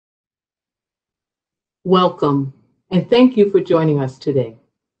Welcome, and thank you for joining us today.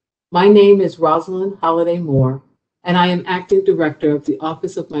 My name is Rosalind Holliday Moore, and I am Acting Director of the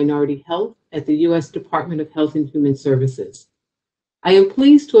Office of Minority Health at the U.S. Department of Health and Human Services. I am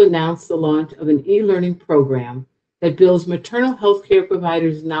pleased to announce the launch of an e-learning program that builds maternal health care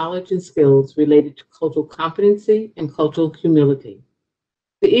providers' knowledge and skills related to cultural competency and cultural humility.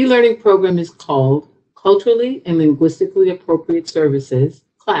 The e-learning program is called Culturally and Linguistically Appropriate Services,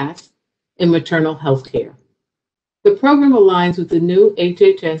 CLASS, in Maternal Health Care. The program aligns with the new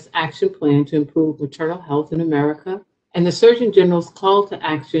HHS Action Plan to Improve Maternal Health in America and the Surgeon General's Call to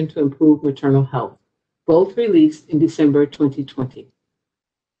Action to Improve Maternal Health, both released in December 2020.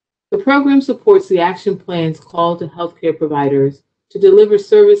 The program supports the Action Plan's call to healthcare providers to deliver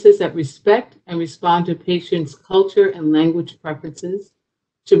services that respect and respond to patients' culture and language preferences,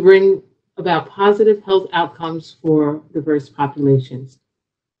 to bring about positive health outcomes for diverse populations.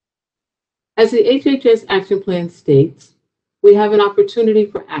 As the HHS Action Plan states, we have an opportunity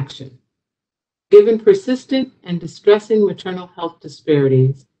for action. Given persistent and distressing maternal health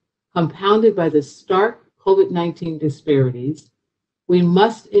disparities, compounded by the stark COVID-19 disparities, we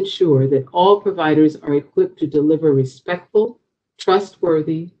must ensure that all providers are equipped to deliver respectful,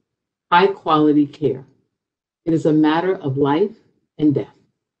 trustworthy, high-quality care. It is a matter of life and death.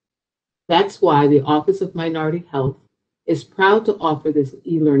 That's why the Office of Minority Health is proud to offer this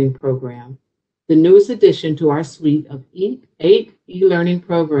e-learning program, the newest addition to our suite of 8 e-learning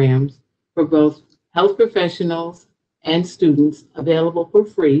programs for both health professionals and students, available for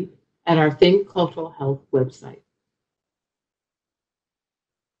free at our Think Cultural Health website.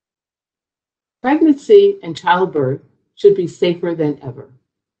 Pregnancy and childbirth should be safer than ever.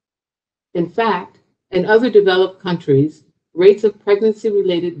 In fact, in other developed countries, rates of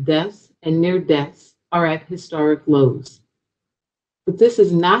pregnancy-related deaths and near deaths are at historic lows. But this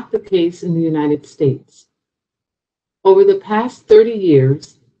is not the case in the United States. Over the past 30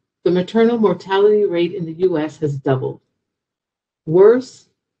 years, the maternal mortality rate in the U.S. has doubled. Worse,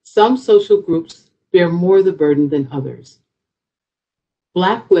 some social groups bear more the burden than others.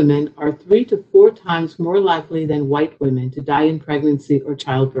 Black women are 3 to 4 times more likely than white women to die in pregnancy or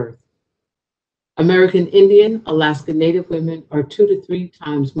childbirth. American Indian, Alaska Native women are 2 to 3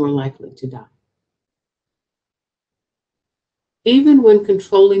 times more likely to die. Even when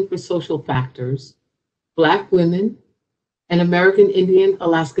controlling for social factors, Black women and American Indian,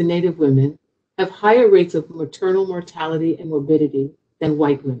 Alaska Native women have higher rates of maternal mortality and morbidity than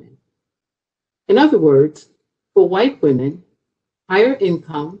white women. In other words, for white women, higher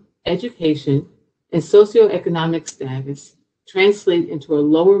income, education, and socioeconomic status translate into a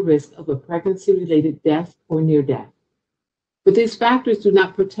lower risk of a pregnancy-related death or near death. But these factors do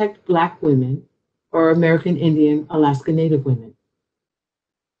not protect Black women or American Indian, Alaska Native women.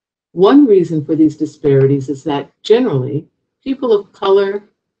 One reason for these disparities is that generally, people of color,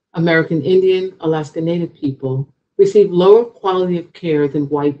 American Indian, Alaska Native people receive lower quality of care than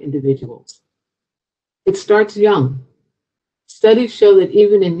white individuals. It starts young. Studies show that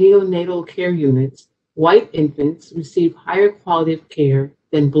even in neonatal care units, white infants receive higher quality of care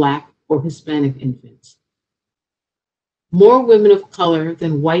than Black or Hispanic infants. More women of color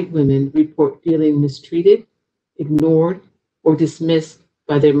than white women report feeling mistreated, ignored, or dismissed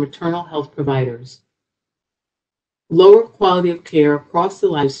by their maternal health providers. Lower quality of care across the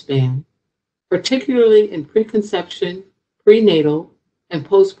lifespan, particularly in preconception, prenatal, and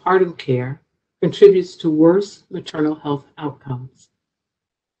postpartum care, contributes to worse maternal health outcomes.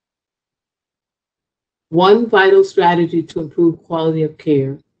 One vital strategy to improve quality of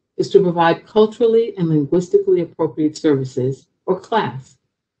care is to provide culturally and linguistically appropriate services, or CLASS.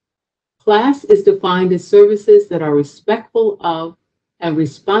 CLASS is defined as services that are respectful of and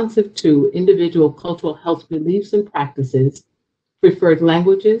responsive to individual cultural health beliefs and practices, preferred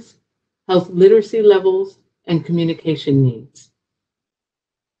languages, health literacy levels, and communication needs.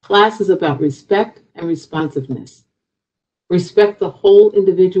 CLASS is about respect and responsiveness. Respect the whole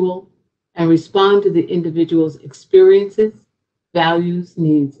individual and respond to the individual's experiences, values,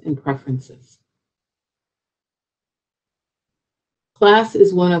 needs, and preferences. CLASS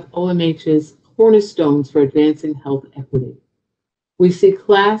is one of OMH's cornerstones for advancing health equity. We see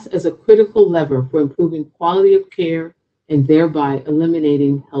CLASS as a critical lever for improving quality of care and thereby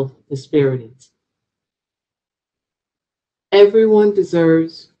eliminating health disparities. Everyone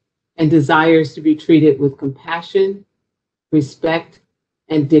deserves and desires to be treated with compassion, respect,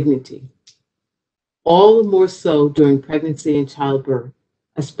 and dignity. All the more so during pregnancy and childbirth,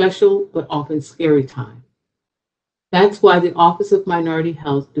 a special but often scary time. That's why the Office of Minority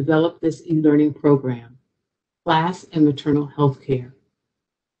Health developed this e-learning program, CLASS in Maternal Health Care.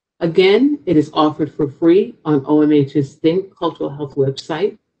 Again, it is offered for free on OMH's Think Cultural Health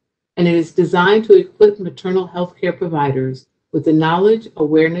website, and it is designed to equip maternal health care providers with the knowledge,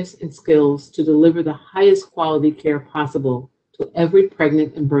 awareness, and skills to deliver the highest quality care possible to every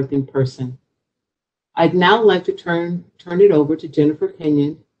pregnant and birthing person. I'd now like to turn it over to Jennifer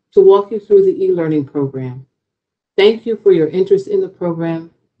Kenyon to walk you through the e-learning program. Thank you for your interest in the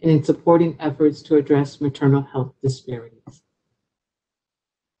program and in supporting efforts to address maternal health disparities.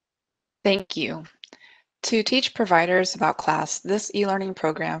 Thank you. To teach providers about class, this e-learning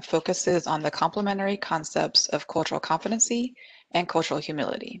program focuses on the complementary concepts of cultural competency and cultural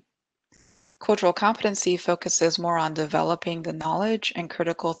humility. Cultural competency focuses more on developing the knowledge and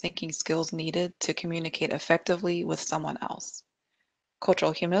critical thinking skills needed to communicate effectively with someone else.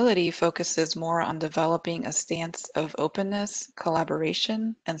 Cultural humility focuses more on developing a stance of openness,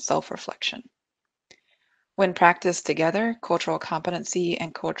 collaboration, and self-reflection. When practiced together, cultural competency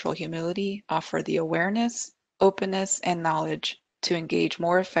and cultural humility offer the awareness, openness, and knowledge to engage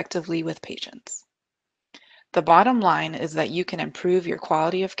more effectively with patients. The bottom line is that you can improve your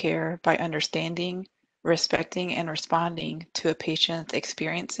quality of care by understanding, respecting, and responding to a patient's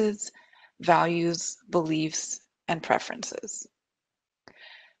experiences, values, beliefs, and preferences.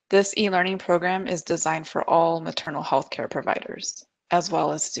 This e-learning program is designed for all maternal health care providers, as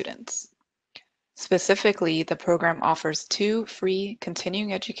well as students. Specifically, the program offers 2 free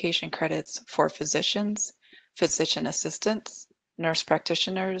continuing education credits for physicians, physician assistants, nurse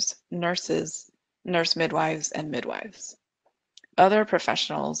practitioners, nurses, nurse midwives, and midwives. Other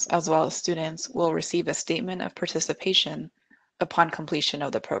professionals, as well as students, will receive a statement of participation upon completion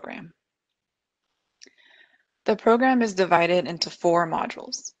of the program. The program is divided into 4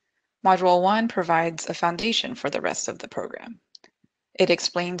 modules. Module 1 provides a foundation for the rest of the program. It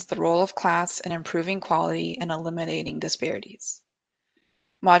explains the role of class in improving quality and eliminating disparities.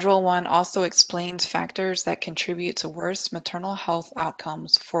 Module 1 also explains factors that contribute to worse maternal health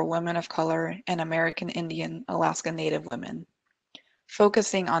outcomes for women of color and American Indian Alaska Native women,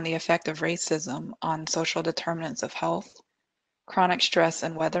 focusing on the effect of racism on social determinants of health, chronic stress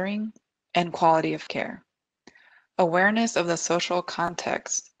and weathering, and quality of care. Awareness of the social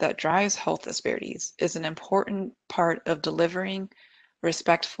context that drives health disparities is an important part of delivering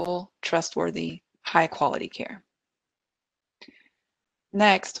respectful, trustworthy, high-quality care.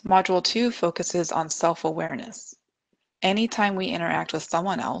 Next, Module 2 focuses on self-awareness. Anytime we interact with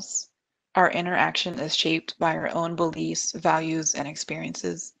someone else, our interaction is shaped by our own beliefs, values, and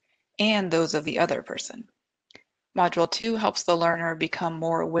experiences, and those of the other person. Module 2 helps the learner become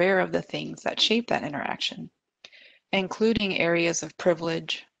more aware of the things that shape that interaction, including areas of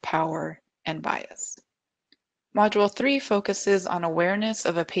privilege, power, and bias. Module 3 focuses on awareness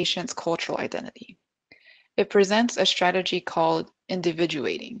of a patient's cultural identity. It presents a strategy called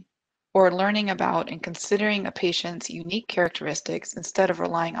individuating, or learning about and considering a patient's unique characteristics instead of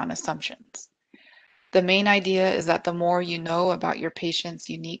relying on assumptions. The main idea is that the more you know about your patient's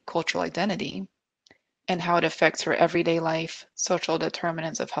unique cultural identity and how it affects her everyday life, social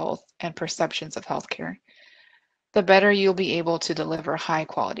determinants of health, and perceptions of healthcare, the better you'll be able to deliver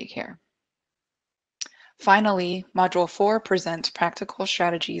high-quality care. Finally, Module 4 presents practical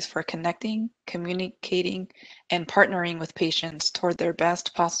strategies for connecting, communicating, and partnering with patients toward their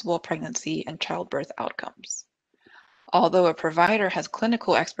best possible pregnancy and childbirth outcomes. Although a provider has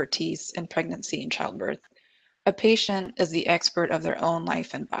clinical expertise in pregnancy and childbirth, a patient is the expert of their own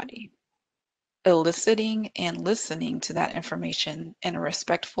life and body. Eliciting and listening to that information in a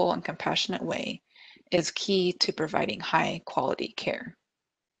respectful and compassionate way is key to providing high-quality care.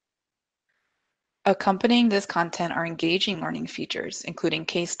 Accompanying this content are engaging learning features, including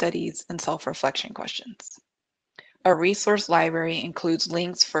case studies and self-reflection questions. A resource library includes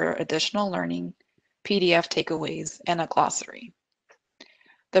links for additional learning, PDF takeaways, and a glossary.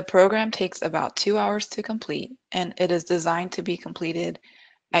 The program takes about 2 hours to complete, and it is designed to be completed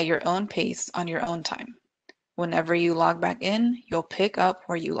at your own pace on your own time. Whenever you log back in, you'll pick up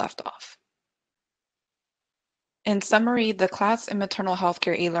where you left off. In summary, the Class in Maternal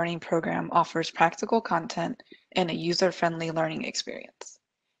Healthcare e-learning program offers practical content and a user-friendly learning experience.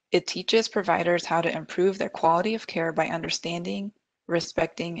 It teaches providers how to improve their quality of care by understanding,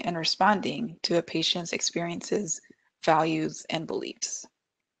 respecting, and responding to a patient's experiences, values, and beliefs.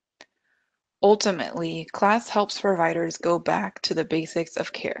 Ultimately, Class helps providers go back to the basics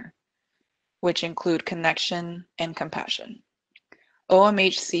of care, which include connection and compassion.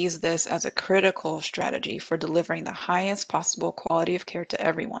 OMH sees this as a critical strategy for delivering the highest possible quality of care to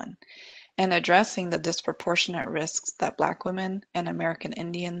everyone and addressing the disproportionate risks that Black women and American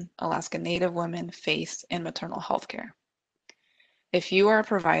Indian, Alaska Native women face in maternal health care. If you are a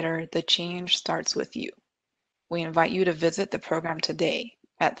provider, the change starts with you. We invite you to visit the program today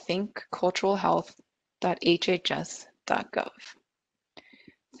at thinkculturalhealth.hhs.gov.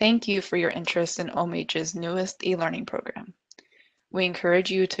 Thank you for your interest in OMH's newest e-learning program. We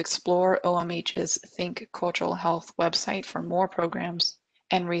encourage you to explore OMH's Think Cultural Health website for more programs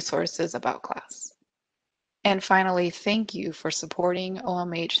and resources about class. And finally, thank you for supporting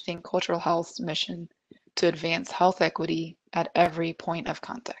OMH Think Cultural Health's mission to advance health equity at every point of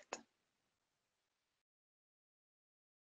contact.